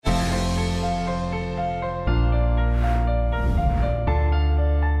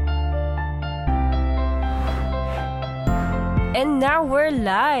And now we're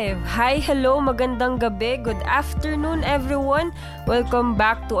live! Hi, hello, magandang gabi, good afternoon everyone! Welcome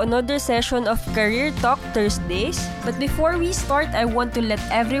back to another session of Career Talk Thursdays. But before we start, I want to let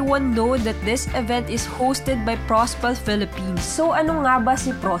everyone know that this event is hosted by Prospel Philippines. So ano nga ba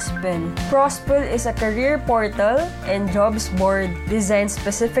si Prospel? Prospel is a career portal and jobs board designed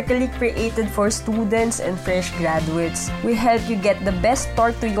specifically created for students and fresh graduates. We help you get the best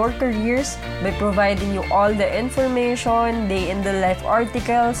start to your careers by providing you all the information, day-in-the-life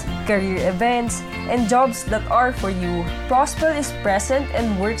articles, career events, and jobs that are for you. Prospel is present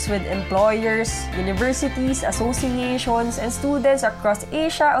and works with employers, universities, associations, and students across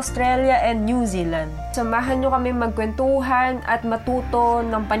Asia, Australia, and New Zealand. Samahan nyo kami magkwentuhan at matuto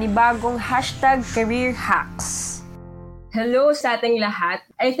ng panibagong #career hacks. Hello sa ating lahat.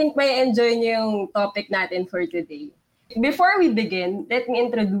 I think may enjoy nyo yung topic natin for today. Before we begin, let me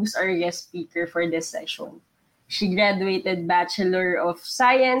introduce our guest speaker for this session. She graduated Bachelor of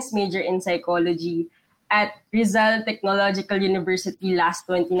Science, major in Psychology at Rizal Technological University last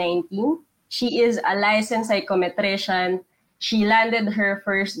 2019. She is a licensed psychometrician. She landed her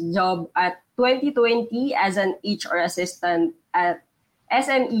first job at 2020 as an HR assistant at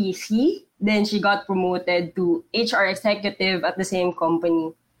SMEC. Then she got promoted to HR executive at the same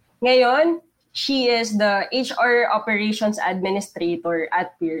company. Ngayon, she is the HR Operations Administrator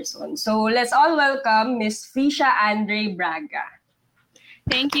at Pearson. So let's all welcome Ms. Fisha Andre Braga.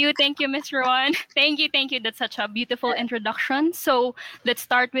 Thank you, Ms. Ron. Thank you. That's such a beautiful introduction. So let's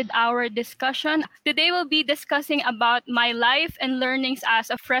start with our discussion. Today we'll be discussing about my life and learnings as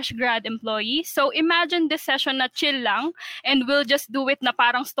a fresh grad employee. So imagine this session na chill lang and we'll just do it na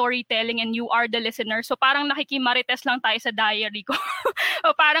parang storytelling and you are the listener. So parang nakikimarites lang tayo sa diary ko.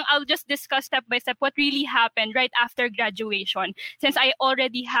 O parang I'll just discuss step by step what really happened right after graduation since I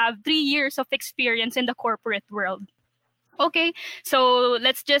already have 3 years of experience in the corporate world. Okay, so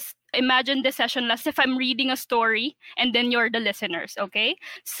let's just imagine this session as if I'm reading a story and then you're the listeners, okay?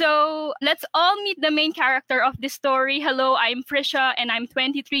 So let's all meet the main character of this story. Hello, I'm Frisha and I'm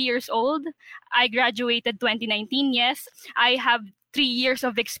 23 years old. I graduated 2019, yes. I have 3 years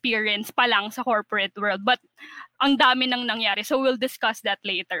of experience pa lang sa corporate world, but ang dami nang nangyari. So we'll discuss that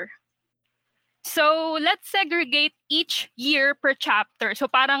later. So, let's segregate each year per chapter. So,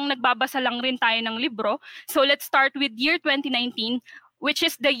 parang nagbabasa lang rin tayo ng libro. So, let's start with year 2019, which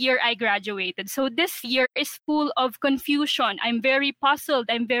is the year I graduated. So, this year is full of confusion. I'm very puzzled.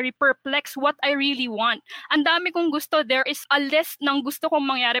 I'm very perplexed what I really want. Ang dami kong gusto. There is a list ng gusto kong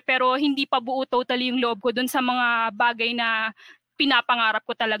mangyari pero hindi pa buo totally yung loob ko dun sa mga bagay na pinapangarap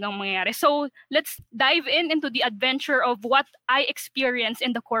ko talagang mangyari. So, let's dive into the adventure of what I experienced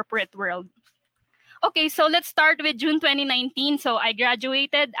in the corporate world. Okay, so let's start with June 2019. So I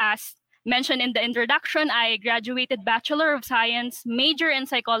graduated, as mentioned in the introduction, I graduated Bachelor of Science, major in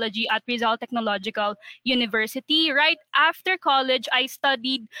Psychology at Rizal Technological University. Right after college, I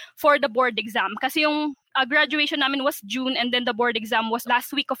studied for the board exam. Kasi yung graduation namin was June and then the board exam was last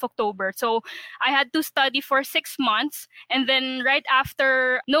week of October. So I had to study for 6 months. And then right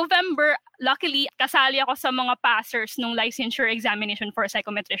after November, luckily, kasali ako sa mga passers nung licensure examination for a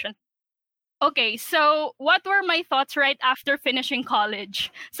psychometrician. Okay, so what were my thoughts right after finishing college?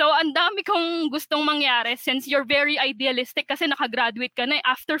 So, ang dami kong gustong mangyari since you're very idealistic kasi nakagraduate ka na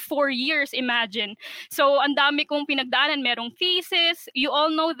after 4 years, imagine. So, ang dami kong pinagdaanan. Merong thesis. You all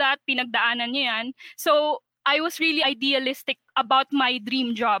know that. Pinagdaanan niyo yan. So, I was really idealistic about my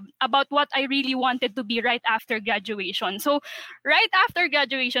dream job, about what I really wanted to be right after graduation. So, right after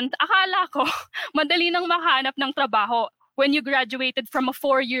graduation, akala ko madali nang makahanap ng trabaho when you graduated from a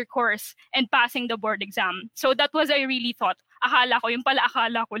 4-year course and passing the board exam. So that was I really thought. Akala ko, yung pala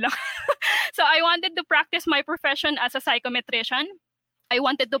akala ko lang. So I wanted to practice my profession as a psychometrician. I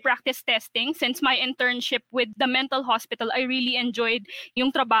wanted to practice testing since my internship with the mental hospital, I really enjoyed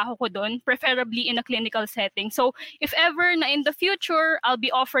yung trabaho ko doon, preferably in a clinical setting. So if ever na in the future, I'll be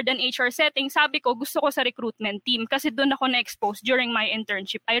offered an HR setting, sabi ko, gusto ko sa recruitment team kasi doon ako na-expose during my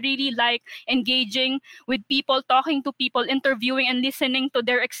internship. I really like engaging with people, talking to people, interviewing and listening to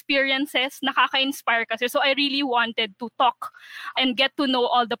their experiences. Nakaka-inspire kasi. So I really wanted to talk and get to know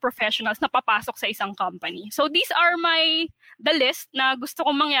all the professionals na papasok sa isang company. So these are the list na gusto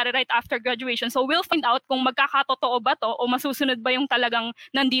kong mangyari right after graduation. So we'll find out kung magkakatotoo ba to o masusunod ba yung talagang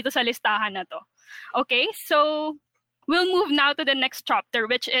nandito sa listahan na to. Okay, so we'll move now to the next chapter,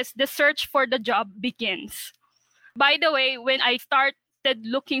 which is the search for the job begins. By the way, when I started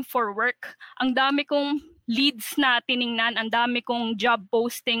looking for work, ang dami kong leads na tiningnan, ang dami kong job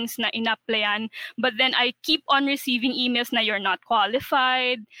postings na in-applyan. But then I keep on receiving emails na you're not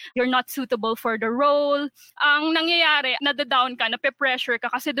qualified, you're not suitable for the role. Ang nangyayari, nadadown ka, nape-pressure ka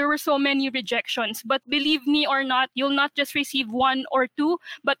kasi there were so many rejections. But believe me or not, you'll not just receive 1 or 2,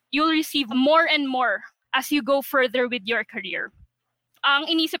 but you'll receive more and more as you go further with your career. Ang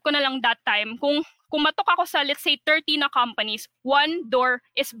inisip ko na lang that time, kung matok ako sa, let's say, 30 na companies, 1 door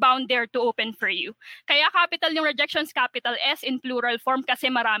is bound there to open for you. Kaya capital yung rejections, capital S in plural form kasi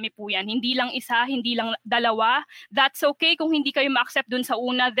marami po yan. Hindi lang isa, hindi lang dalawa. That's okay kung hindi kayo ma-accept dun sa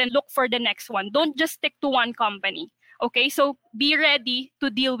una, then look for the next one. Don't just stick to one company. Okay, so be ready to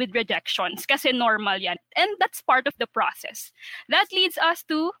deal with rejections kasi normal yan. And that's part of the process. That leads us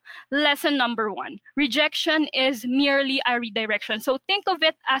to lesson number 1. Rejection is merely a redirection. So think of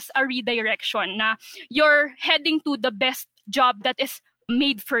it as a redirection na you're heading to the best job that is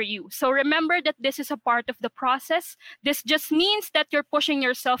made for you. So remember that this is a part of the process. This just means that you're pushing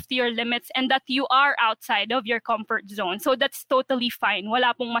yourself to your limits and that you are outside of your comfort zone. So that's totally fine.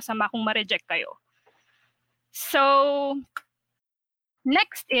 Wala pong masama kung ma-reject kayo. So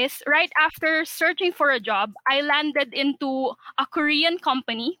next is, right after searching for a job, I landed into a Korean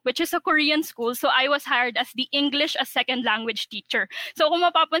company, which is a Korean school. So I was hired as the English as second language teacher. So kung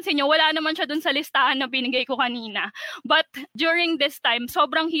mapapansin nyo, wala naman siya dun sa listahan na binigay ko kanina. But during this time,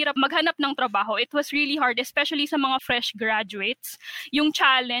 sobrang hirap maghanap ng trabaho. It was really hard, especially sa mga fresh graduates. Yung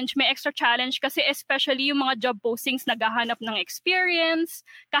challenge, may extra challenge kasi especially yung mga job postings naghahanap ng experience,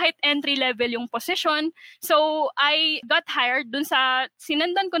 kahit entry level yung position. So I got hired dun sa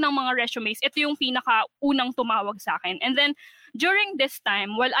sinendan ko ng mga resumes. Ito yung pinaka-unang tumawag sa akin. And then, during this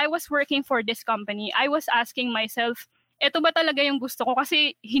time, while I was working for this company, I was asking myself, ito ba talaga yung gusto ko?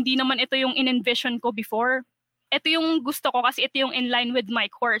 Kasi hindi naman ito yung in-envision ko before. Ito yung gusto ko kasi ito yung in line with my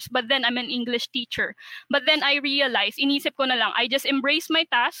course. But then, I'm an English teacher. But then, I realized, inisip ko na lang, I just embrace my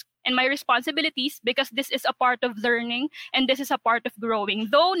task and my responsibilities because this is a part of learning and this is a part of growing.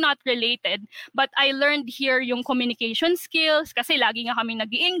 Though not related, but I learned here yung communication skills kasi lagi nga kami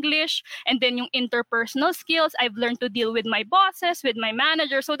nag-i-English, and then yung interpersonal skills, I've learned to deal with my bosses, with my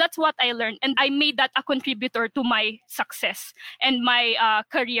manager. So that's what I learned, and I made that a contributor to my success and my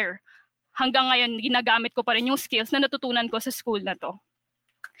career. Hanggang ngayon, ginagamit ko pa rin yung skills na natutunan ko sa school na to.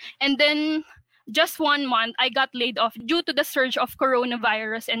 And then, just 1 month, I got laid off due to the surge of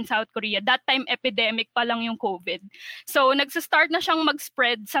coronavirus in South Korea. That time, epidemic pa lang yung COVID. So, nagsastart na siyang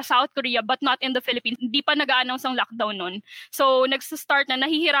mag-spread sa South Korea but not in the Philippines. Hindi pa nag-a-announce ang lockdown nun. So, nagsastart na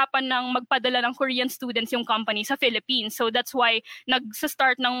nahihirapan ng magpadala ng Korean students yung company sa Philippines. So, that's why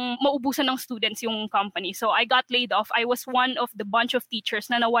nagsastart ng maubusan ng students yung company. So, I got laid off. I was one of the bunch of teachers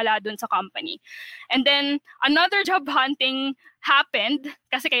na nawala dun sa company. And then, another job hunting happened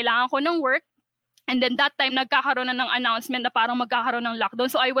kasi kailangan ko ng work. And then that time, nagkakaroon na ng announcement na parang magkakaroon ng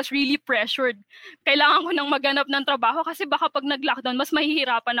lockdown. So I was really pressured. Kailangan ko nang maghanap ng trabaho kasi baka pag nag-lockdown, mas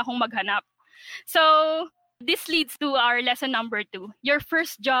mahihirapan akong maghanap. So this leads to our lesson number 2. Your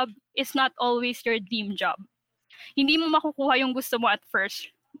first job is not always your dream job. Hindi mo makukuha yung gusto mo at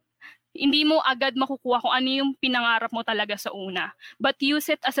first. Hindi mo agad makukuha kung ano yung pinangarap mo talaga sa una. But use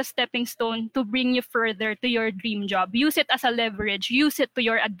it as a stepping stone to bring you further to your dream job. Use it as a leverage. Use it to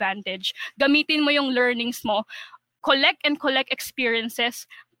your advantage. Gamitin mo yung learnings mo. Collect experiences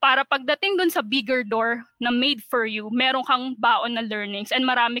para pagdating dun sa bigger door na made for you, meron kang baon na learnings and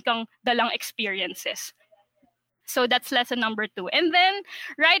marami kang dalang experiences. So that's lesson number 2. And then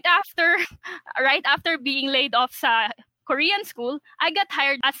right after being laid off sa Korean school, I got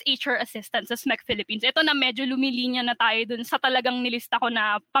hired as HR assistant sa SMEC Philippines. Ito na medyo lumilinya na tayo dun sa talagang nilista ko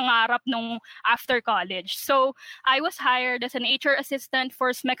na pangarap nung after college. So, I was hired as an HR assistant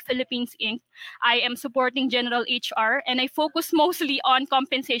for SMEC Philippines Inc. I am supporting general HR and I focus mostly on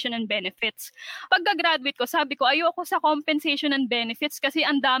compensation and benefits. Pagka-graduate ko, sabi ko, ayoko sa compensation and benefits kasi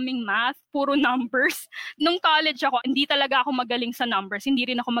ang daming math, puro numbers. Nung college ako, hindi talaga ako magaling sa numbers, hindi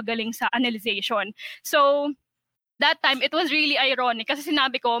rin ako magaling sa analyzation. So, that time, it was really ironic kasi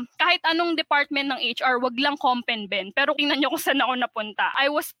sinabi ko, kahit anong department ng HR, wag lang comp and ben. Pero tingnan nyo kung saan ako napunta. I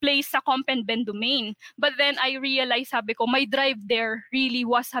was placed sa comp and ben domain. But then I realized, sabi ko, my drive there really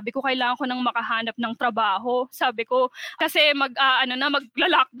was, sabi ko, kailangan ko nang makahanap ng trabaho. Sabi ko, kasi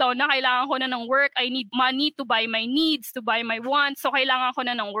magla-lockdown na, kailangan ko na ng work. I need money to buy my needs, to buy my wants. So kailangan ko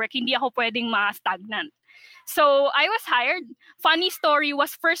na ng work. Hindi ako pwedeng ma-stagnant. So I was hired. Funny story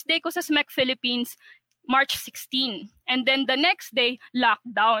was, first day ko sa SMEC Philippines, March 16. And then the next day,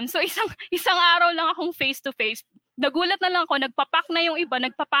 lockdown. So isang araw lang akong face-to-face. Nagulat na lang ako, nagpapak na yung iba,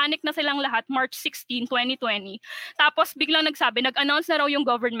 nagpapanik na silang lahat, March 16, 2020. Tapos biglang nag-announce na raw yung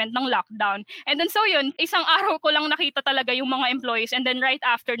government ng lockdown. And then so yun, isang araw ko lang nakita talaga yung mga employees. And then right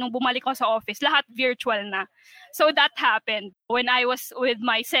after, nung bumalik ko sa office, lahat virtual na. So that happened when I was with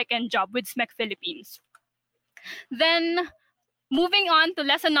my second job with SMEC Philippines. Then, moving on to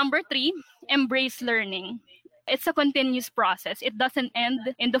lesson number 3, embrace learning. It's a continuous process. It doesn't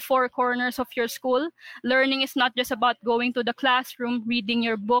end in the four corners of your school. Learning is not just about going to the classroom, reading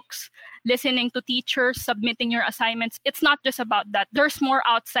your books, listening to teachers, submitting your assignments. It's not just about that. There's more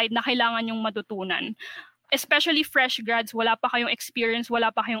outside na kailangan yung matutunan. Especially fresh grads, wala pa kayong experience,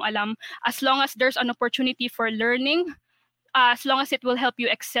 wala pa kayong alam. As long as there's an opportunity for learning, as long as it will help you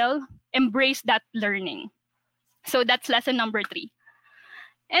excel, embrace that learning. So that's lesson number 3.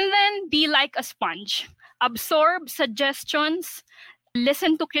 And then be like a sponge. Absorb suggestions,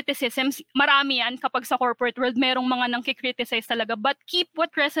 listen to criticisms. Marami yan kapag sa corporate world, merong mga nang-criticize talaga. But keep what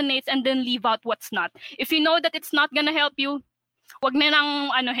resonates and then leave out what's not. If you know that it's not gonna help you, wag na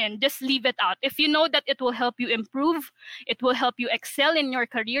nang just leave it out. If you know that it will help you improve, it will help you excel in your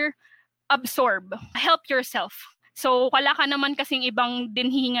career, absorb. Help yourself. So, wala ka naman kasing ibang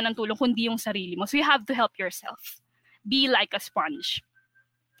din hihinga ng tulong kundi yung sarili mo. So, you have to help yourself. Be like a sponge.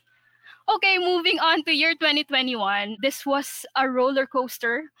 Okay, moving on to year 2021. This was a roller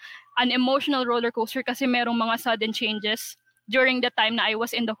coaster, an emotional roller coaster kasi merong mga sudden changes during the time na I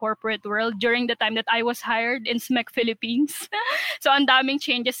was in the corporate world, during the time that I was hired in SMEC Philippines. So, ang daming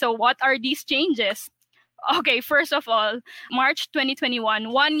changes. So, what are these changes? Okay, first of all, March 2021,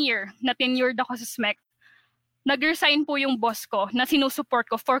 1 year na tenured ako sa SMEC. Nag-resign po yung boss ko na sinusuport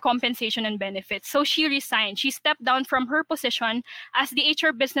ko for compensation and benefits. So she resigned. She stepped down from her position as the HR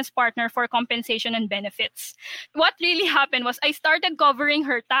business partner for compensation and benefits. What really happened was I started covering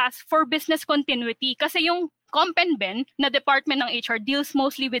her tasks for business continuity kasi yung Comp and Ben na department ng HR deals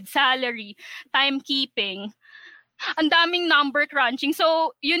mostly with salary, timekeeping, ang daming number crunching.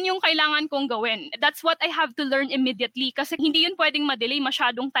 So, yun yung kailangan kong gawin. That's what I have to learn immediately kasi hindi yun pwedeng madelay.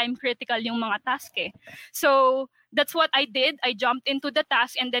 Masyadong time critical yung mga task eh. So, that's what I did. I jumped into the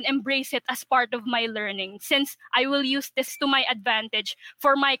task and then embrace it as part of my learning since I will use this to my advantage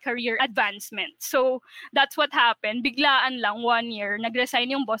for my career advancement. So, that's what happened. Biglaan lang, 1 year,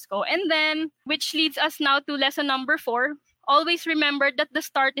 nag-resign yung boss ko. And then, which leads us now to lesson number 4. Always remember that the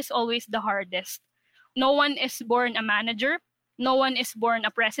start is always the hardest. No one is born a manager. No one is born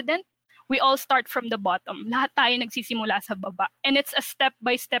a president. We all start from the bottom. Lahat tayo nagsisimula sa baba. And it's a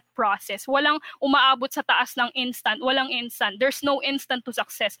step-by-step process. Walang umaabot sa taas ng instant. Walang instant. There's no instant to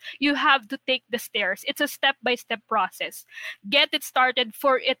success. You have to take the stairs. It's a step-by-step process. Get it started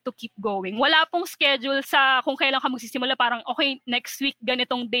for it to keep going. Wala pong schedule sa kung kailan ka magsisimula. Parang, okay, next week,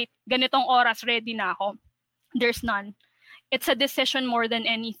 ganitong date, ganitong oras, ready na ako. There's none. It's a decision more than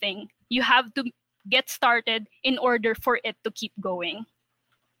anything. You have to get started in order for it to keep going.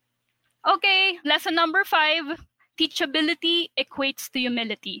 Okay, lesson number 5. Teachability equates to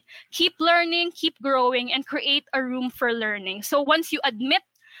humility. Keep learning, keep growing, and create a room for learning. So once you admit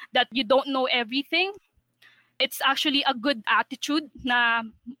that you don't know everything, it's actually a good attitude na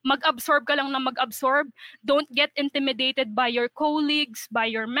mag-absorb ka lang na mag-absorb. Don't get intimidated by your colleagues, by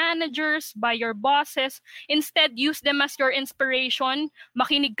your managers, by your bosses. Instead, use them as your inspiration.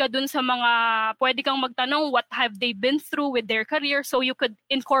 Makinig ka dun sa mga pwede kang magtanong what have they been through with their career so you could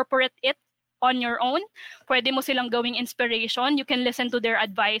incorporate it on your own. Pwede mo silang gawing inspiration. You can listen to their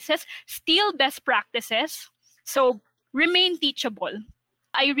advices. Steal best practices. So, remain teachable.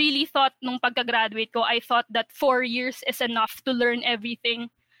 I really thought nung pagka-graduate ko, I thought that 4 years is enough to learn everything.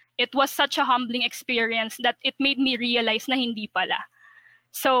 It was such a humbling experience that it made me realize na hindi pala.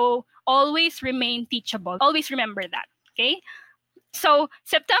 So, always remain teachable. Always remember that, okay? So,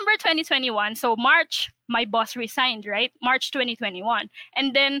 September 2021, so March, my boss resigned, right? March 2021.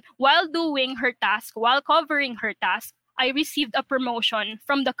 And then, while doing her task, while covering her task, I received a promotion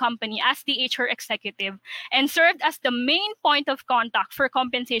from the company as the HR executive and served as the main point of contact for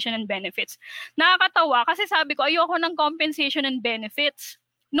compensation and benefits. Nakakatawa kasi sabi ko, ayoko ng compensation and benefits.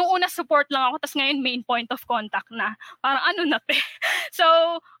 Noong una support lang ako, tas ngayon main point of contact na. Parang ano na te. So,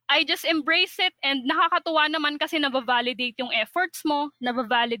 I just embrace it and nakakatuwa naman kasi nabavalidate yung efforts mo,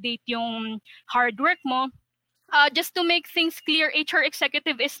 nabavalidate yung hard work mo. Just to make things clear, HR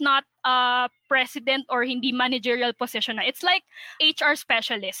executive is not a president or hindi managerial position na. It's like HR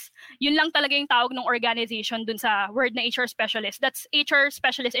specialist. Yun lang talaga yung tawag ng organization dun sa word na HR specialist. That's HR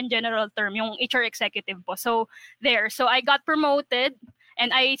specialist in general term, yung HR executive po. So, there. So, I got promoted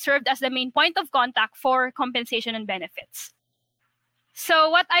and I served as the main point of contact for compensation and benefits.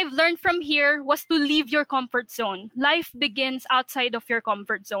 So what I've learned from here was to leave your comfort zone. Life begins outside of your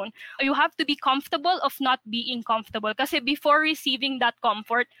comfort zone. You have to be comfortable of not being comfortable. Kasi before receiving that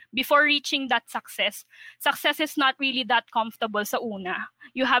comfort, before reaching that success, success is not really that comfortable sa una.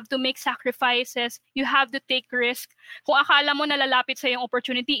 You have to make sacrifices. You have to take risk. Kung akala mo nalalapit sa yung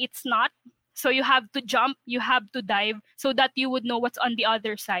opportunity, it's not. So you have to jump, you have to dive so that you would know what's on the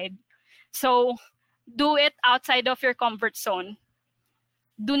other side. So do it outside of your comfort zone.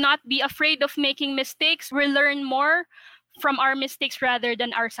 Do not be afraid of making mistakes. We learn more from our mistakes rather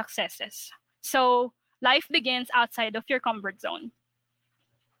than our successes. So life begins outside of your comfort zone.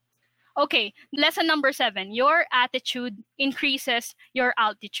 Okay, lesson number 7. Your attitude increases your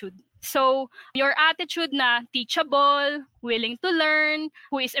altitude. So your attitude na teachable, willing to learn,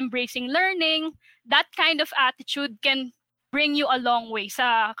 who is embracing learning, that kind of attitude can bring you a long way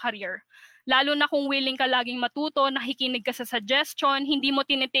sa career. Lalo na kung willing ka laging matuto, nakikinig ka sa suggestion, hindi mo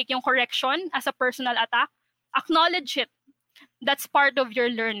tinitake yung correction as a personal attack, acknowledge it. That's part of your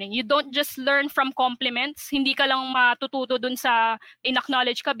learning. You don't just learn from compliments. Hindi ka lang matututo dun sa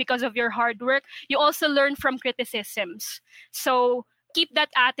in-acknowledge ka because of your hard work. You also learn from criticisms. So keep that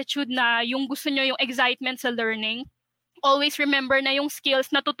attitude na yung gusto nyo, yung excitement sa learning. Always remember na yung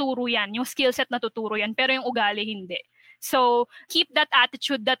skills natuturo yan, yung skill set natuturo yan, pero yung ugali hindi. So keep that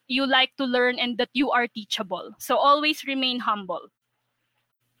attitude that you like to learn and that you are teachable. So always remain humble.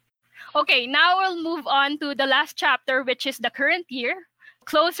 Okay, now we'll move on to the last chapter, which is the current year.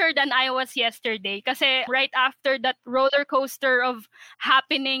 Closer than I was yesterday. Kasi right after that roller coaster of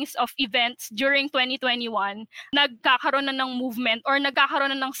happenings, of events during 2021, nagkakaroon na ng movement or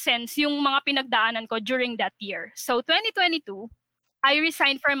nagkakaroon na ng sense yung mga pinagdaanan ko during that year. So 2022, I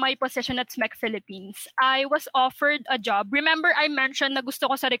resigned from my position at SMEC Philippines. I was offered a job. Remember, I mentioned na gusto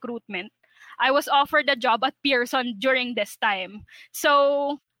ko sa recruitment. I was offered a job at Pearson during this time.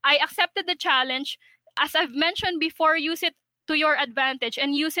 So I accepted the challenge. As I've mentioned before, use it to your advantage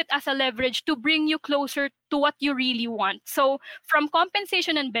and use it as a leverage to bring you closer to what you really want. So from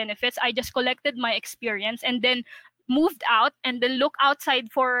compensation and benefits, I just collected my experience and then moved out and then look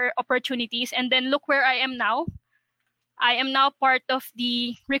outside for opportunities and then look where I am now. I am now part of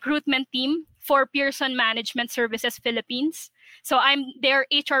the recruitment team for Pearson Management Services Philippines. So I'm their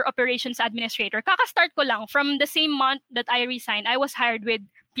HR operations administrator. Kaka-start ko lang. From the same month that I resigned, I was hired with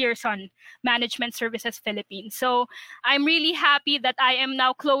Pearson Management Services Philippines. So I'm really happy that I am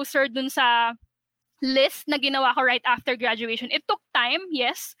now closer dun sa list na ginawa ko right after graduation. It took time,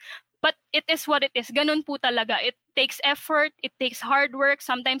 yes, but it is what it is. Ganun po talaga. It takes effort, it takes hard work,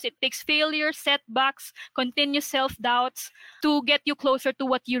 sometimes it takes failure, setbacks, continuous self-doubts to get you closer to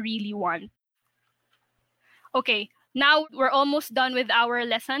what you really want. Okay, now we're almost done with our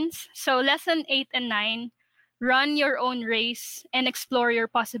lessons. So lesson 8 and 9, run your own race and explore your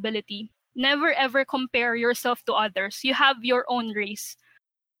possibility. Never ever compare yourself to others. You have your own race.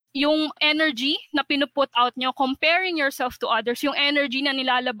 Yung energy na pinuput out nyo, comparing yourself to others, yung energy na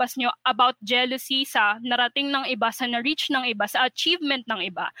nilalabas nyo about jealousy sa narating ng iba, sa na-reach ng iba, sa achievement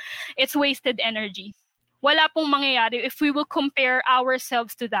ng iba, it's wasted energy. Wala pong mangyayari if we will compare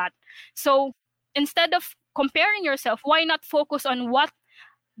ourselves to that. So instead of comparing yourself, why not focus on what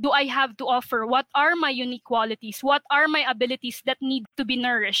do I have to offer? What are my unique qualities? What are my abilities that need to be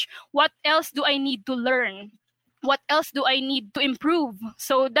nourished? What else do I need to learn? What else do I need to improve?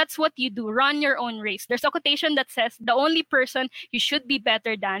 So that's what you do. Run your own race. There's a quotation that says, the only person you should be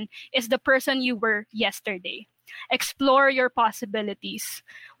better than is the person you were yesterday. Explore your possibilities.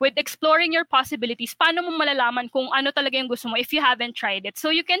 With exploring your possibilities, paano mo malalaman kung ano talaga yung gusto mo if you haven't tried it?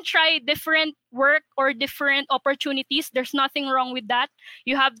 So you can try different work or different opportunities. There's nothing wrong with that.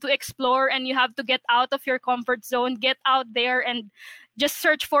 You have to explore and you have to get out of your comfort zone, get out there and just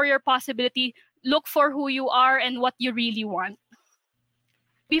search for your possibility. Look for who you are and what you really want.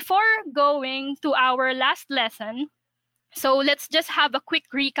 Before going to our last lesson, so let's just have a quick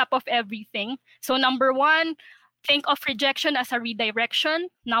recap of everything. So number 1, think of rejection as a redirection.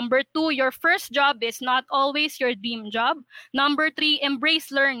 Number 2, your first job is not always your dream job. Number 3, embrace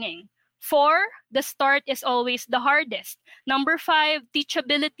learning. 4, the start is always the hardest. Number 5,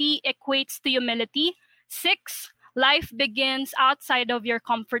 teachability equates to humility. 6, life begins outside of your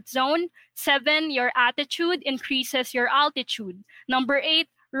comfort zone. 7, your attitude increases your altitude. Number 8,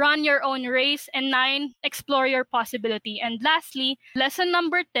 run your own race. And 9, explore your possibility. And lastly, lesson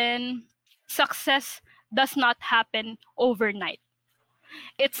number 10, success does not happen overnight.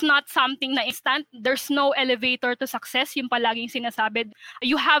 It's not something na instant. There's no elevator to success. Yung palaging sinasabi,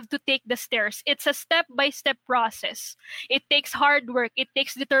 you have to take the stairs. It's a step-by-step process. It takes hard work. It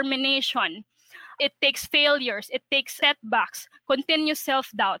takes determination. It takes failures, it takes setbacks, continuous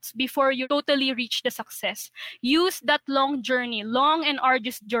self-doubts before you totally reach the success. Use that long and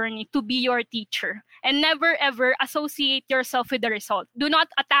arduous journey to be your teacher, and never ever associate yourself with the result. Do not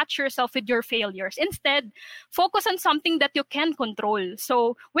attach yourself with your failures. Instead, focus on something that you can control.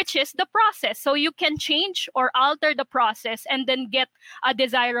 So, which is the process. So you can change or alter the process and then get a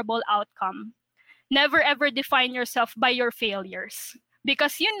desirable outcome. Never ever define yourself by your failures,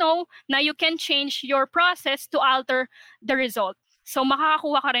 because you know na you can change your process to alter the result. So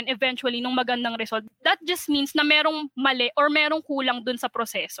makakakuha ka rin eventually ng magandang result. That just means na merong mali or merong kulang dun sa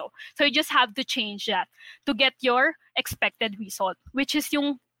proseso. So you just have to change that to get your expected result, which is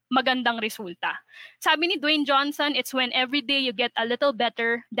yung magandang resulta. Sabi ni Dwayne Johnson, it's when every day you get a little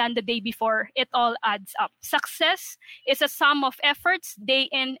better than the day before, it all adds up. Success is a sum of efforts day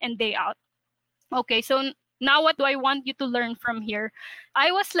in and day out. Okay, so now what do I want you to learn from here?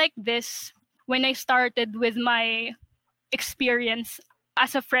 I was like this when I started with my experience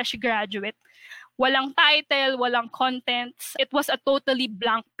as a fresh graduate. Walang title, walang contents. It was a totally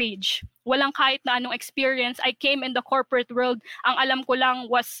blank page. Walang kahit na anong experience. I came in the corporate world. Ang alam ko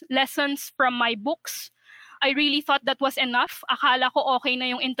lang was lessons from my books. I really thought that was enough. Akala ko okay na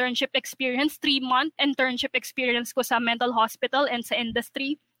yung internship experience. 3-month internship experience ko sa mental hospital and sa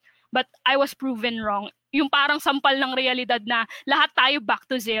industry. But I was proven wrong. Yung parang sampal ng realidad na lahat tayo back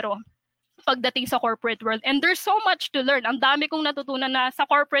to zero pagdating sa corporate world. And there's so much to learn. Ang dami kong natutunan na sa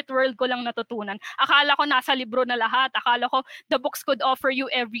corporate world ko lang natutunan. Akala ko nasa libro na lahat. Akala ko the books could offer you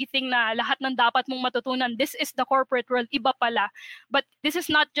everything na lahat ng dapat mong matutunan. This is the corporate world. Iba pala. But this is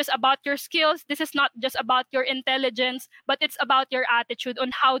not just about your skills. This is not just about your intelligence. But it's about your attitude on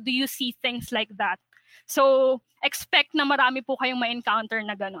how do you see things like that. So, expect na marami po kayong ma-encounter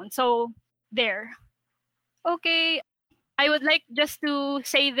na ganon. So, there. Okay. I would like just to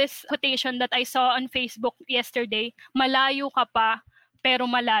say this quotation that I saw on Facebook yesterday. Malayo ka pa, pero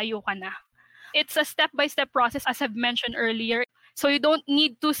malayo ka na. It's a step-by-step process, as I've mentioned earlier. So you don't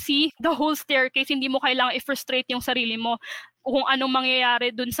need to see the whole staircase. Hindi mo kailangan i-frustrate yung sarili mo kung anong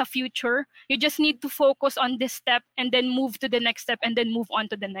mangyayari dun sa future. You just need to focus on this step and then move to the next step and then move on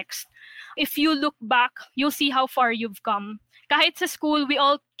to the next. If you look back, you'll see how far you've come. Kahit sa school, we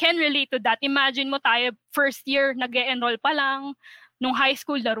all can relate to that. Imagine mo tayo, first year, nag-e-enroll pa lang. Nung high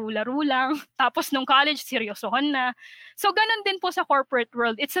school, laro-laro lang. Tapos nung college, seryosohan na. So ganun din po sa corporate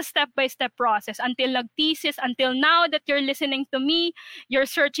world. It's a step-by-step process until nag-thesis, until now that you're listening to me, you're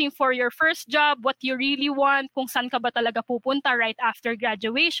searching for your first job, what you really want, kung saan ka ba talaga pupunta right after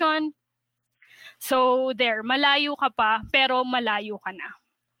graduation. So there, malayo ka pa, pero malayo ka na.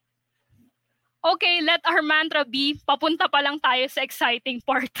 Okay, let our mantra be, papunta pa lang tayo sa exciting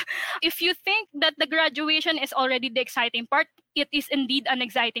part. If you think that the graduation is already the exciting part, it is indeed an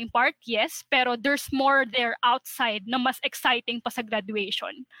exciting part, yes, pero there's more there outside na mas exciting pa sa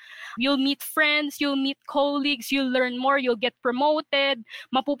graduation. You'll meet friends, you'll meet colleagues, you'll learn more, you'll get promoted,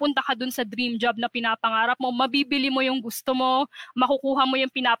 mapupunta ka dun sa dream job na pinapangarap mo, mabibili mo yung gusto mo, makukuha mo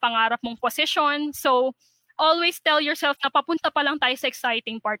yung pinapangarap mong posisyon. So, always tell yourself na papunta pa lang tayo sa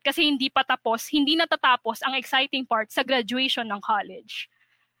exciting part kasi hindi natatapos ang exciting part sa graduation ng college.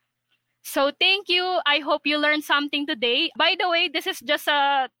 So thank you. I hope you learned something today. By the way, this is just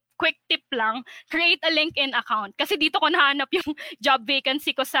a quick tip lang. Create a LinkedIn account. Kasi dito ko nahanap yung job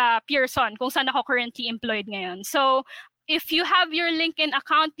vacancy ko sa Pearson kung saan ako currently employed ngayon. So if you have your LinkedIn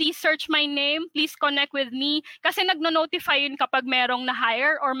account, please search my name. Please connect with me. Kasi nagno-notify yun kapag merong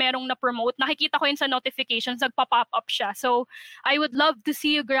na-hire or merong na-promote. Nakikita ko yun sa notifications, nagpa-pop up siya. So, I would love to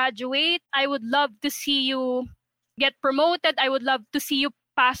see you graduate. I would love to see you get promoted. I would love to see you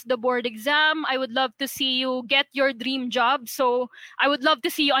pass the board exam. I would love to see you get your dream job. So, I would love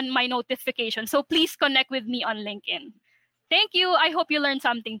to see you on my notification. So, please connect with me on LinkedIn. Thank you. I hope you learned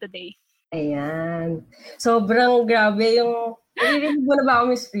something today. Ayan. Sobrang grabe yung... Narinig mo na ba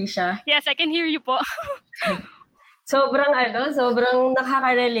ako, Miss Prisha? Yes, I can hear you po. sobrang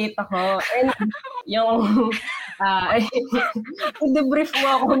nakaka-relate ako. And yung... i-debrief mo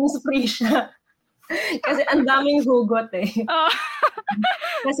ako, Miss Prisha. Kasi ang daming hugot eh. Oh.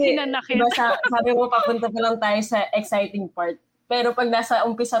 Kasi diba, sabi mo, papunta pa lang tayo sa exciting part. Pero pag nasa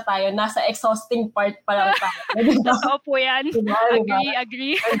umpisa tayo, nasa exhausting part pa lang tayo. Totoo po yan. Diba?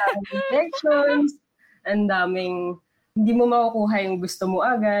 Agree. Ang daming rejections, ang daming hindi mo makukuha yung gusto mo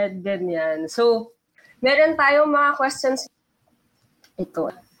agad, ganyan. So, meron tayong mga questions.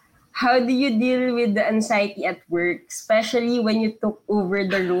 Ito. How do you deal with the anxiety at work, especially when you took over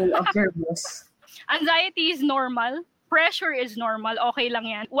the role of your boss? Anxiety is normal. pressure is normal. Okay lang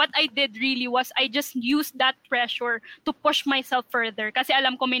yan. What I did really was I just used that pressure to push myself further kasi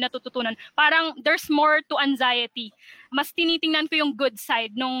alam ko may natututunan. Parang there's more to anxiety. Mas tinitingnan ko yung good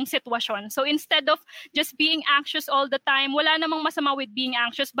side nung sitwasyon. So instead of just being anxious all the time, wala namang masama with being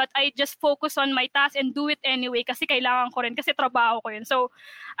anxious, but I just focus on my task and do it anyway kasi kailangan ko rin, kasi trabaho ko yun. So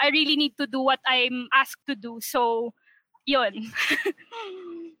I really need to do what I'm asked to do. So yun.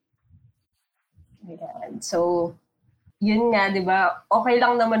 Ayan. So, yun nga, di ba? Okay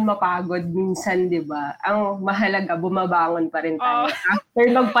lang naman mapagod minsan, di ba? Ang mahalaga, bumabangon pa rin tayo after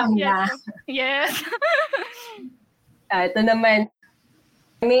magpahinga. Yes. Ito naman,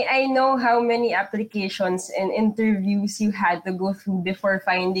 may I know how many applications and interviews you had to go through before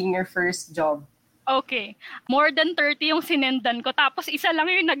finding your first job? Okay. More than 30 yung sinendan ko. Tapos isa lang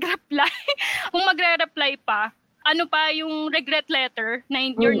yung nag-reply. Kung magre-reply pa, ano pa yung regret letter na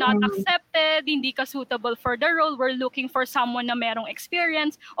you're not accepted, hindi ka suitable for the role, we're looking for someone na merong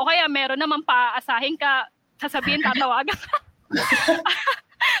experience, o kaya meron naman paasahin ka, sasabihin tatawagan ka.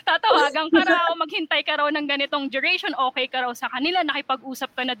 Tatawagan ka raw, maghintay ka raw ng ganitong duration, okay ka raw sa kanila,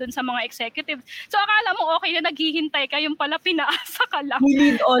 nakipag-usap ka na dun sa mga executives. So akala mo okay na naghihintay ka, yung pala pinaasa ka lang.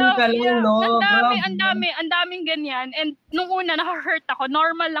 Lead on ka lang, no? Ang daming ganyan. And nung una, naka-hurt ako,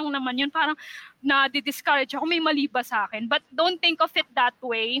 normal lang naman yun, parang na-discourage ako, may mali ba sa akin? But don't think of it that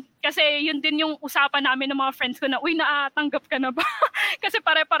way. Kasi yun din yung usapan namin ng mga friends ko na, uy, naatanggap ka na ba? Kasi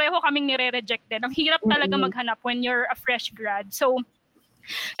pare-pareho kaming nire-reject din. Ang hirap talaga maghanap when you're a fresh grad. So,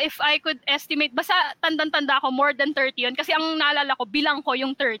 if I could estimate, basta tandang-tanda ako, more than 30 yun. Kasi ang naalala ko, bilang ko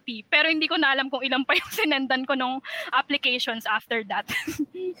yung 30. Pero hindi ko na alam kung ilan pa yung sinendan ko nung applications after that.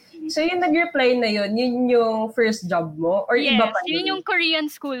 So yung nag-reply na yun yung first job mo? Or yes, iba pa yun yung Korean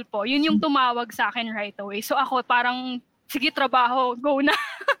school po. Yun yung tumawag sa akin right away. So ako parang, sige trabaho, go na.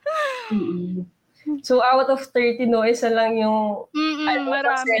 So out of 30, no, isa lang yung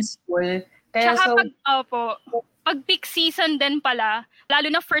successful. Kaya tsaka pag peak season din pala, lalo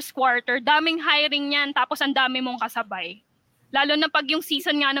na first quarter, daming hiring yan, tapos ang dami mong kasabay. Lalo na pag yung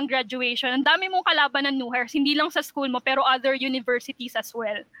season nga ng graduation, ang dami mong kalaban ng new hires, hindi lang sa school mo, pero other universities as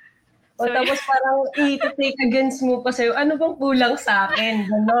well. So, tapos parang i-take against mo pa sa'yo, ano bang kulang sa akin?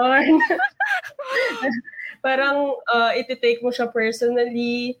 Ganon. Parang iti-take mo siya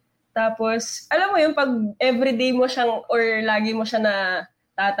personally, tapos, alam mo yung pag everyday mo siyang, or lagi mo siya na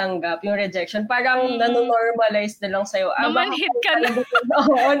tatanggap, yung rejection, parang nanonormalize na lang sa'yo. Namanhid ka na.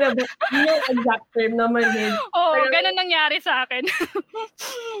 Oo, yung exact term, namanhid. Oo, ganun nangyari sa akin.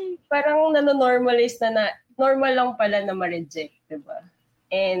 Parang nanonormalize na normal lang pala na ma-reject, diba?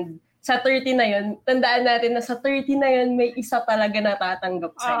 And sa 30 na yun, tandaan natin na sa 30 na yun, may isa talaga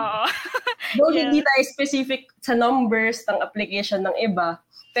natatanggap sa'yo. Though hindi tayo specific sa numbers ng application ng iba,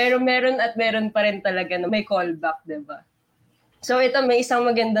 pero meron pa rin talaga na may callback, diba? So ito, may isang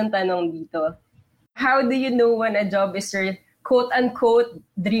magandang tanong dito. How do you know when a job is your quote-unquote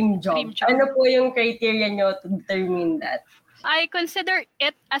dream job? Ano po yung criteria nyo to determine that? I consider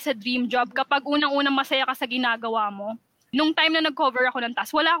it as a dream job kapag unang-unang masaya ka sa ginagawa mo. Nung time na nag-cover ako ng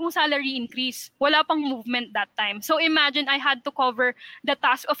task, wala akong salary increase. Wala pang movement that time. So imagine I had to cover the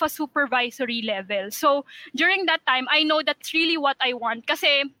task of a supervisory level. So during that time, I know that's really what I want.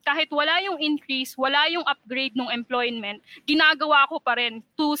 Kasi kahit wala yung increase, wala yung upgrade ng employment, ginagawa ko pa rin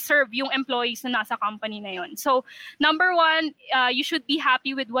to serve yung employees na nasa company na yon. So number one, you should be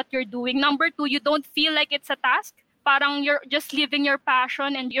happy with what you're doing. Number two, you don't feel like it's a task. Parang you're just living your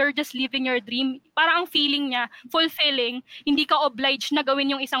passion and you're just living your dream. Parang ang feeling niya, fulfilling, hindi ka obliged na gawin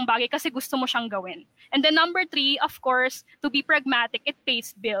yung isang bagay kasi gusto mo siyang gawin. And then number three, of course, to be pragmatic, it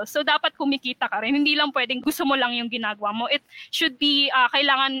pays bills. So dapat kumikita ka rin. Hindi lang pwedeng gusto mo lang yung ginagawa mo. It should be,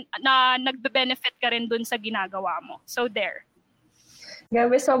 kailangan na nagbe-benefit ka rin dun sa ginagawa mo. So there.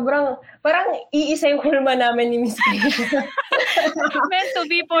 Grabe, sobrang, parang iisa yung kulma namin ni Miss Krisha. Meant to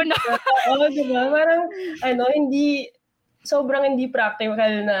be po, no? Oo, diba? Parang, sobrang hindi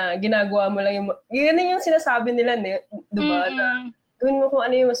practical na ginagawa mo lang yung, yun yung sinasabi nila, diba? Na, gawin mo kung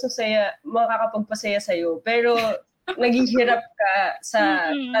ano yung mas masaya, makakapagpasaya sa'yo. Pero, naghihirap ka sa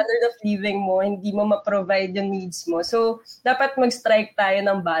standard of living mo, hindi mo ma-provide yung needs mo. So, dapat mag-strike tayo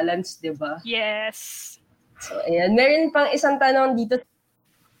ng balance, diba? Yes. So, ayan. Meron pang isang tanong dito.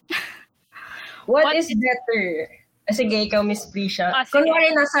 What is better? Sige, ikaw, Miss Prisha.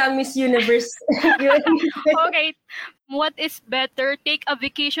 Kunwari nasa Miss Universe. Okay. What is better? Take a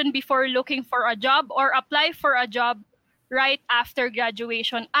vacation before looking for a job or apply for a job right after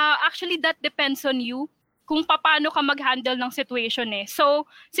graduation? Actually, that depends on you. kung paano ka mag-handle ng situation eh. So,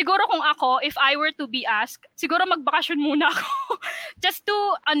 siguro kung ako, if I were to be asked, siguro magbakasyon muna ako just to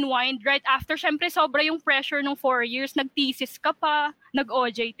unwind right after. Syempre, sobra yung pressure ng 4 years. Nag-thesis ka pa,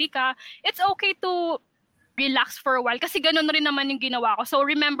 nag-OJT ka. It's okay to relax for a while kasi ganun rin naman yung ginawa ko. So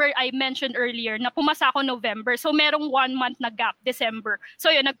remember I mentioned earlier na pumasa ako November. So merong 1 month na gap, December.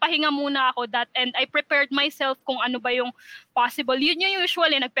 So yun, nagpahinga muna ako that and I prepared myself kung ano ba yung possible. Yun yung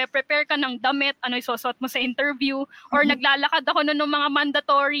usually, nagpe-prepare ka ng damit, ano isusot mo sa interview or naglalakad ako ng mga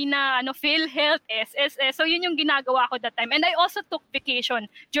mandatory na PhilHealth, SSS. So yun yung ginagawa ko that time. And I also took vacation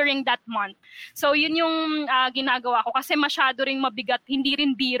during that month. So yun yung ginagawa ko kasi masyado ring mabigat, hindi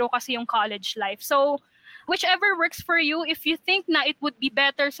rin biro kasi yung college life. So whichever works for you, if you think na it would be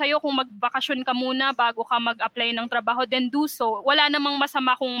better sa'yo kung magbakasyon ka muna bago ka mag-apply ng trabaho, then do so. Wala namang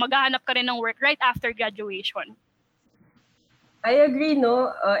masama kung maghahanap ka rin ng work right after graduation. I agree,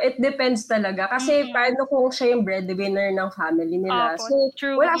 no? It depends talaga. Kasi paano kung siya yung breadwinner ng family nila? So,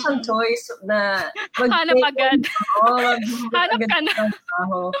 true. wala siyang choice na hanap agad. Hanap ka na.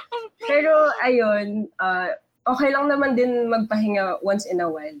 Pero, ayun, okay lang naman din magpahinga once in a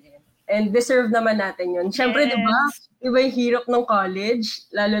while. And deserve naman natin yun. Siyempre, yes. Diba? Iba yung hirap ng college,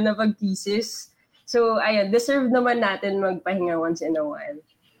 lalo na pag thesis. So, ayun, deserve naman natin magpahinga once in a while.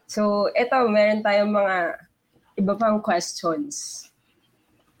 So, eto, meron tayong mga iba pang questions.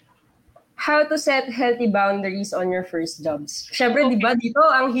 How to set healthy boundaries on your first jobs? Siyempre, diba, dito,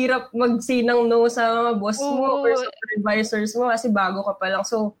 ang hirap mag-say ng no sa mga boss mo or sa supervisors mo kasi bago ka pa lang.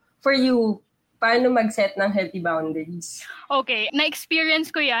 So, for you, paano mag-set ng healthy boundaries? Okay,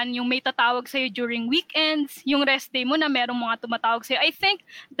 na-experience ko yan, yung may tatawag sa'yo during weekends, yung rest day mo na merong mga tumatawag sa'yo. I think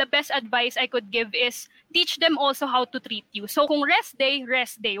the best advice I could give is teach them also how to treat you. So kung rest day.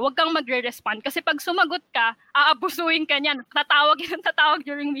 Huwag kang magre-respond. Kasi pag sumagot ka, aabusuin ka niyan. Tatawag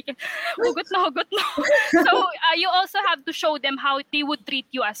during weekend. Hugot na. So you also have to show them how they would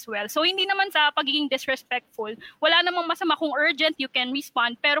treat you as well. So hindi naman sa pagiging disrespectful. Wala namang masama kung urgent, you can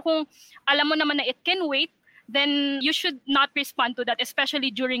respond. Pero kung alam mo naman na it can wait, then you should not respond to that,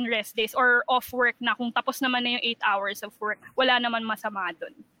 especially during rest days or off work na kung tapos naman na yung 8 hours of work. Wala naman masama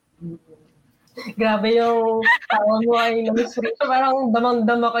dun. Grabe yung tawa mo ay na-misread. Parang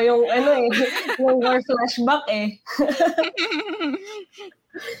damang-dama ko yung yung war flashback eh.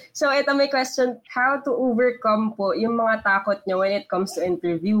 So ito may question, how to overcome po yung mga takot nyo when it comes to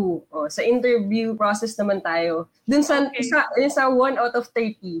interview? Sa interview process naman tayo. Dun sa, sa 1 out of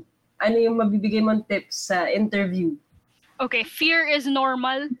 30, ano yung mabibigay mong tips sa interview? Okay, fear is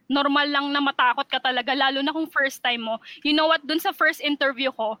normal. Normal lang na matakot ka talaga, lalo na kung first time mo. You know what, dun sa first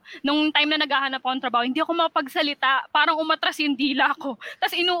interview ko, nung time na naghahanap ako ng trabaho, hindi ako mapagsalita. Parang umatras yung dila ko.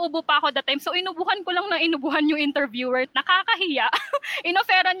 Tapos inuubo pa ako that time. So inubuhan ko lang na inubuhan yung interviewer. Nakakahiya.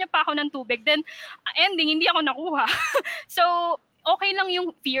 Inoferan niya pa ako ng tubig. Then, ending, hindi ako nakuha. So, okay lang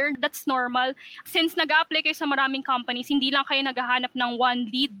yung fear, that's normal. Since nag-a-apply kayo sa maraming companies, hindi lang kayo naghahanap ng one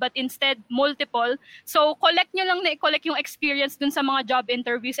lead, but instead, multiple. So, collect nyo lang na-collect yung experience dun sa mga job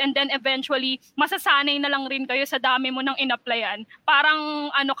interviews and then eventually, masasanay na lang rin kayo sa dami mo ng in-applyan. Parang,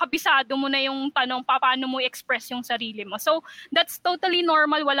 kabisado mo na yung tanong, paano mo i-express yung sarili mo. So, that's totally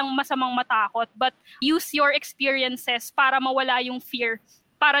normal, walang masamang matakot, but use your experiences para mawala yung fear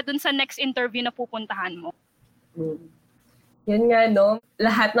para dun sa next interview na pupuntahan mo. Yun nga, no?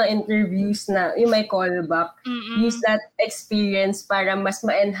 Lahat ng interviews na yung may callback, use that experience para mas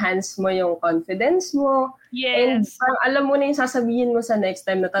ma-enhance mo yung confidence mo. Yes. And parang alam mo na yung sasabihin mo sa next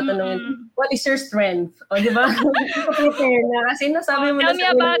time na tatanungin, what is your strength? O, di ba? Prepare na. Kasi nasabi mo Tell na me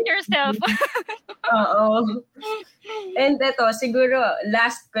about yourself. Oo. And eto, siguro,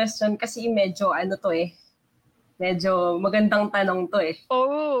 last question kasi medyo, medyo magandang tanong to eh.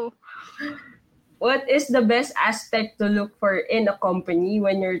 Oh. What is the best aspect to look for in a company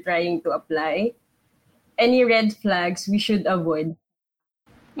when you're trying to apply? Any red flags we should avoid?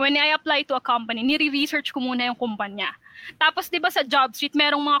 When I apply to a company, nire-research ko muna yung kumpanya. Tapos, di ba sa job street,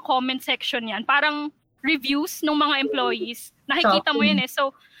 merong mga comment section yan. Parang reviews ng mga employees. Nakikita mo yun eh.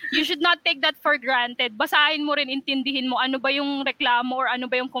 So, you should not take that for granted. Basahin mo rin, intindihin mo ano ba yung reklamo or ano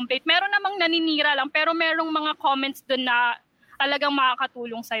ba yung complaint. Meron namang naninira lang, pero merong mga comments dun na talagang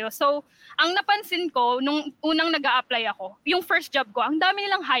makakatulong sa'yo. So, ang napansin ko, nung unang nag-a-apply ako, yung first job ko, ang dami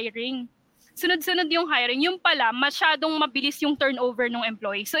nilang hiring. Sunod-sunod yung hiring. Yung pala, masyadong mabilis yung turnover ng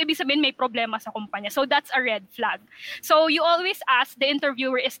employee. So, ibig sabihin may problema sa kumpanya. So, that's a red flag. So, you always ask the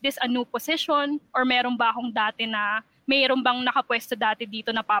interviewer, is this a new position? Or meron ba akong dati na, mayroon bang nakapwesto dati dito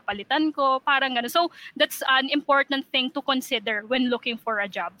na papalitan ko? Parang gano'n. So, that's an important thing to consider when looking for a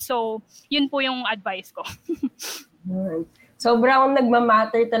job. So, yun po yung advice ko. sobrang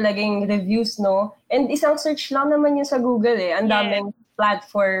nagmamatter talaga yung reviews, no? And isang search lang naman yun sa Google eh. Ang daming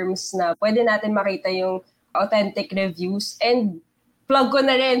platforms na pwede natin makita yung authentic reviews. And plug ko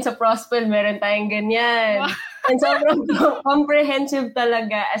na rin sa Prospel, meron tayong ganyan. Wow. And sobrang comprehensive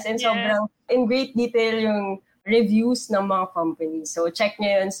talaga. As in, sobrang in great detail yung reviews ng mga companies. So, check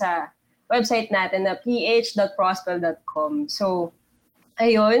nyo yun sa website natin na ph.prospel.com. So,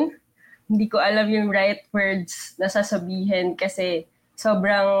 ayun. Hindi ko alam yung right words na sasabihin kasi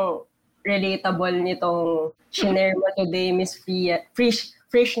sobrang relatable nitong shinare mo today, Miss Frisch.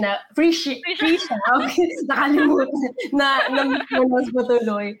 Nakalimutan na pronounce mo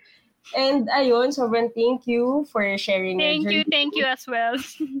tuloy. And ayun, sobrang thank you for sharing your journey. Thank you as well.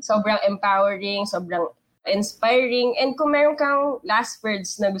 Sobrang empowering, sobrang inspiring. And kung meron kang last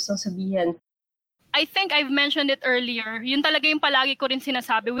words na gustong sabihin, I think I've mentioned it earlier. Yun talaga yung palagi ko rin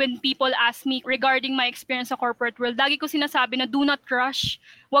sinasabi when people ask me regarding my experience sa corporate world. Lagi ko sinasabi na do not rush.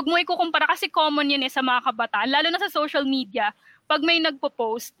 Huwag mo ikukumpara kasi common yun sa mga kabataan. Lalo na sa social media. Pag may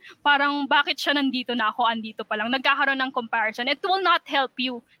nagpo-post, parang bakit siya nandito na ako, andito pa lang. Nagkakaroon ng comparison. It will not help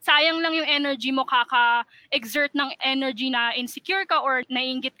you. Sayang lang yung energy mo, kaka-exert ng energy na insecure ka or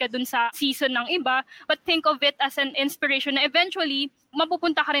naiinggit ka dun sa season ng iba. But think of it as an inspiration na eventually,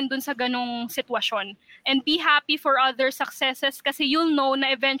 mapupunta ka rin dun sa ganong sitwasyon. And be happy for other successes kasi you'll know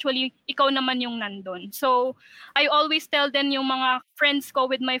na eventually ikaw naman yung nandun. So, I always tell them yung mga friends ko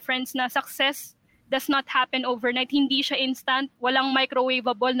with my friends na success does not happen overnight. Hindi siya instant. Walang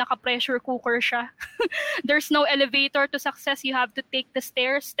microwavable, naka-pressure cooker siya. There's no elevator to success. You have to take the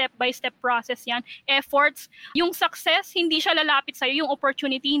stairs, step-by-step process yan. Efforts. Yung success, hindi siya lalapit sa'yo. Yung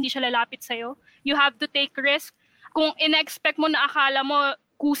opportunity, hindi siya lalapit sa'yo. You have to take risk. Kung in-expect mo na akala mo,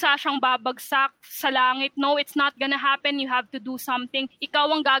 kusa siyang babagsak sa langit. No, it's not gonna happen. You have to do something. Ikaw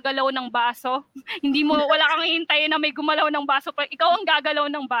ang gagalaw ng baso. Wala kang hintayin na may gumalaw ng baso. Ikaw ang gagalaw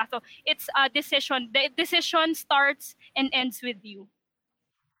ng baso. It's a decision. The decision starts and ends with you.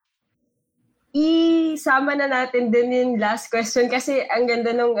 Isama na natin din yung last question kasi ang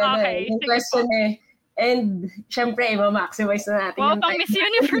ganda nung yung question po. And syempre, ma-maximize na natin yung time. Pang Miss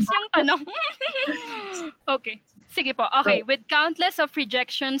Universe yung tanong. Okay. Sige po. Okay, with countless of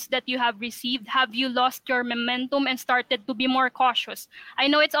rejections that you have received, have you lost your momentum and started to be more cautious? I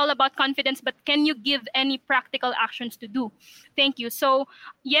know it's all about confidence, but can you give any practical actions to do? Thank you. So,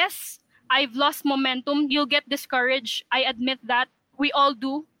 yes, I've lost momentum. You'll get discouraged. I admit that. We all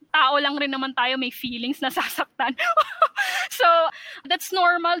do. Tao lang rin naman tayo, may feelings, nasasaktan. So, that's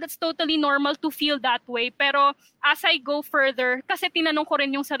normal. That's totally normal to feel that way. Pero as I go further, kasi tinanong ko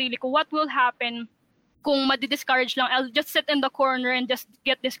rin yung sarili ko, what will happen kung madi-discourage lang, I'll just sit in the corner and just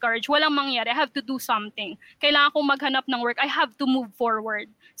get discouraged. Walang mangyari. I have to do something. Kailangan kong maghanap ng work. I have to move forward.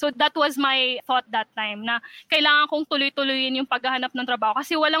 So that was my thought that time, na kailangan kong tuloy-tuloyin yung paghahanap ng trabaho.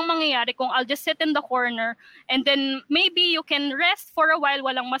 Kasi walang mangyayari kung I'll just sit in the corner and then maybe you can rest for a while.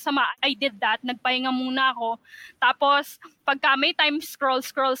 Walang masama. I did that. Nagpahinga muna ako. Tapos, pagka may time scroll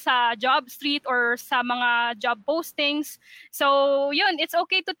sa job street or sa mga job postings. So, yun, it's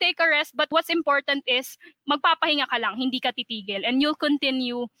okay to take a rest, but what's important is magpapahinga ka lang, hindi ka titigil, and you'll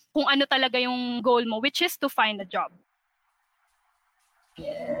continue kung ano talaga yung goal mo, which is to find a job.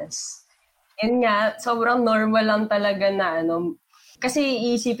 Yes. And nga, sobrang normal lang talaga na kasi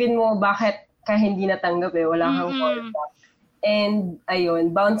iisipin mo bakit ka hindi natanggap wala kang contact. And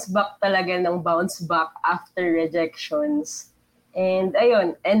ayun, bounce back talaga ng bounce back after rejections. And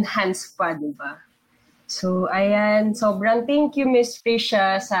ayun, enhance pa, di ba? So ayan, sobrang thank you Miss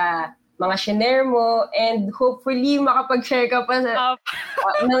Prisha sa mga shinare mo and hopefully makapag-share ka pa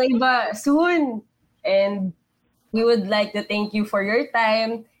ng iba soon. And we would like to thank you for your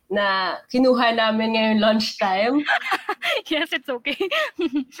time na kinuha namin ngayong lunchtime. Yes, it's okay.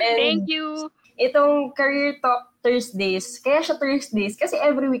 Thank you. Itong Career Talk Thursdays, kaya siya Thursdays kasi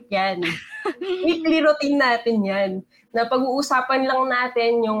every week yan. Weekly routine natin yan. Na pag-uusapan lang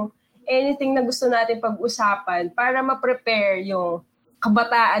natin yung anything na gusto natin pag-usapan para ma-prepare yung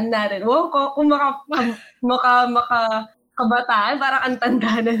kabataan natin. Wow, kung kabataan, parang ang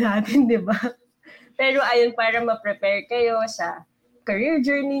tanda na natin, di ba? Pero ayun, para ma-prepare kayo sa career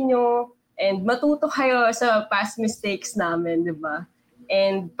journey nyo and matuto kayo sa past mistakes namin, di ba?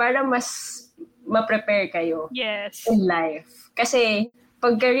 And para mas ma-prepare kayo in life. Kasi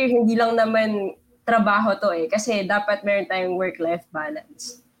pag career, hindi lang naman trabaho to kasi dapat meron tayong work-life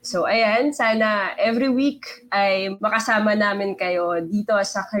balance. So, ayan, sana every week ay makasama namin kayo dito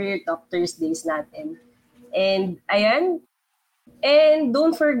sa Career Talk Thursdays natin. And, ayan, and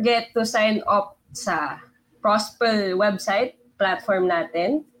don't forget to sign up sa Prospel website, platform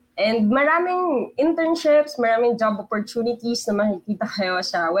natin. And maraming internships, maraming job opportunities na makikita kayo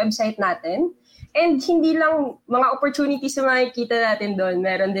sa website natin. And hindi lang mga opportunities na makikita natin doon.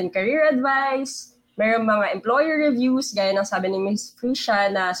 Meron din career advice, meron mga employer reviews, gaya ng sabi ni Ms.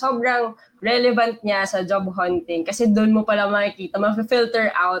 Frisha na sobrang relevant niya sa job hunting kasi doon mo pala makikita,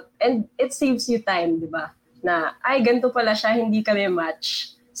 ma-filter out, and it saves you time, di ba? Na, ay, ganito pala siya, hindi kami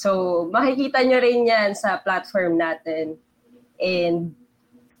match. So, makikita nyo rin yan sa platform natin. And,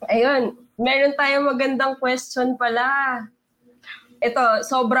 ayun, meron tayong magandang question pala. Ito,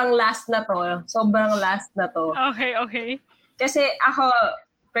 sobrang last na to. Okay. Kasi ako,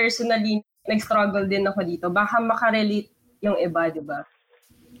 personally, nag-struggle din ako dito. Baka makarelate yung iba, di ba?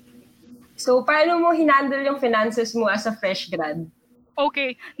 So, paano mo hinandle yung finances mo as a fresh grad?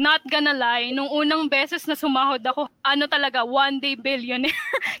 Okay, not gonna lie, nung unang beses na sumahod ako, talaga, one-day billionaire.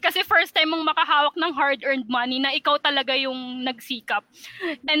 Kasi first time mong makahawak ng hard-earned money na ikaw talaga yung nagsikap.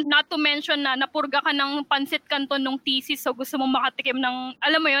 And not to mention na napurga ka ng pansit kanton nung thesis, so gusto mong makatikim ng,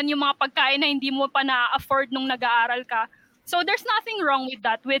 alam mo yon, yung mga pagkain na hindi mo pa na-afford nung nag-aaral ka. So there's nothing wrong with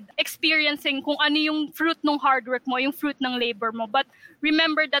that, with experiencing kung ano yung fruit ng hard work mo, yung fruit ng labor mo. But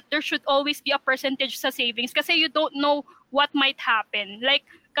remember that there should always be a percentage sa savings kasi you don't know what might happen. Like,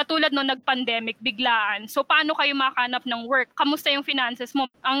 katulad no, nag-pandemic, biglaan. So, paano kayo makahanap ng work? Kamusta yung finances mo?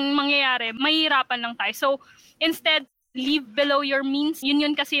 Ang mangyayari, mahihirapan lang tayo. So, instead, live below your means.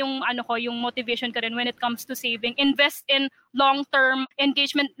 Yun kasi yung yung motivation ko rin when it comes to saving. Invest in long-term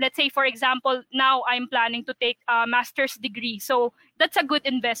engagement. Let's say, for example, now I'm planning to take a master's degree. So, that's a good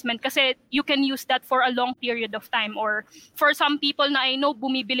investment kasi you can use that for a long period of time. Or for some people na I know,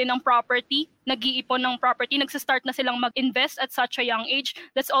 bumibili ng property, nag-iipon ng property, nagsastart na silang mag-invest at such a young age.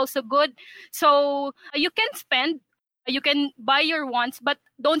 That's also good. So, you can spend, you can buy your wants, but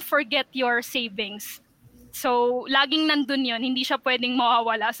don't forget your savings. So, laging nandun yun. Hindi siya pwedeng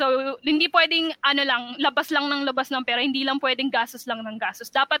mawawala. So, hindi pwedeng, labas lang ng pera. Hindi lang pwedeng gastos lang ng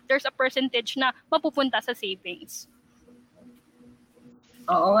gastos. Dapat there's a percentage na mapupunta sa savings.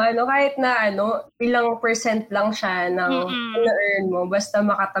 Oo nga, kahit na ilang percent lang siya ng earn mo, basta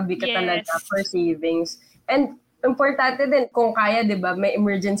makatabi ka talaga for savings. And, importante din, kung kaya, di ba, may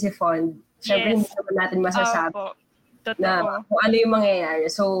emergency fund. Siyempre, hindi naman natin masasabi na kung ano yung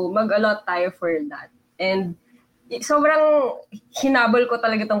mangyayari. So, mag-allot tayo for that. And sobrang hinabol ko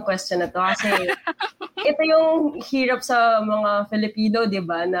talaga tong question na to kasi ito yung hirap sa mga Filipino, di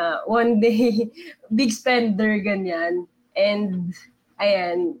ba, na one day, big spender, ganyan. And,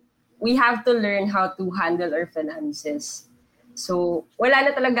 ayan, we have to learn how to handle our finances. So, wala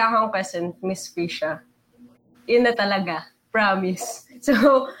na talaga akong question, Miss Frisha. Yun na talaga, promise. So,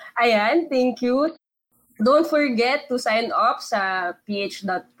 ayan, thank you. Don't forget to sign up sa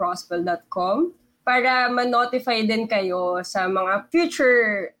ph.prospel.com para ma-notify din kayo sa mga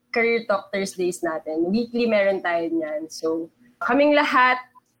future Career Talk Thursdays natin. Weekly meron tayo niyan. So, kaming lahat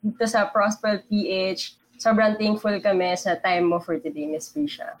dito sa Prospel PH, sobrang thankful kami sa time mo for today, Ms.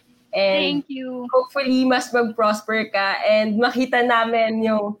 Frisha. And thank you. Hopefully, mas mag-prosper ka and makita namin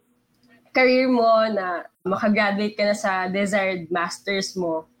yung career mo na makagraduate ka na sa desired masters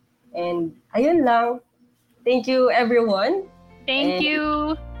mo. And ayun lang. Thank you, everyone. Thank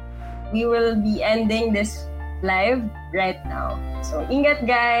you. We will be ending this live right now. So, ingat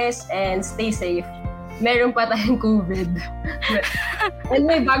guys and stay safe. Meron pa tayong COVID. And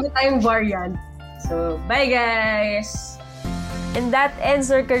may bago tayong variant. So, bye guys! And that ends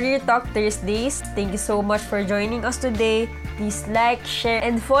our Career Talk Thursdays. Thank you so much for joining us today. Please like, share,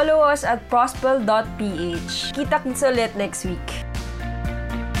 and follow us at prospel.ph. Kita-kits ulit next week.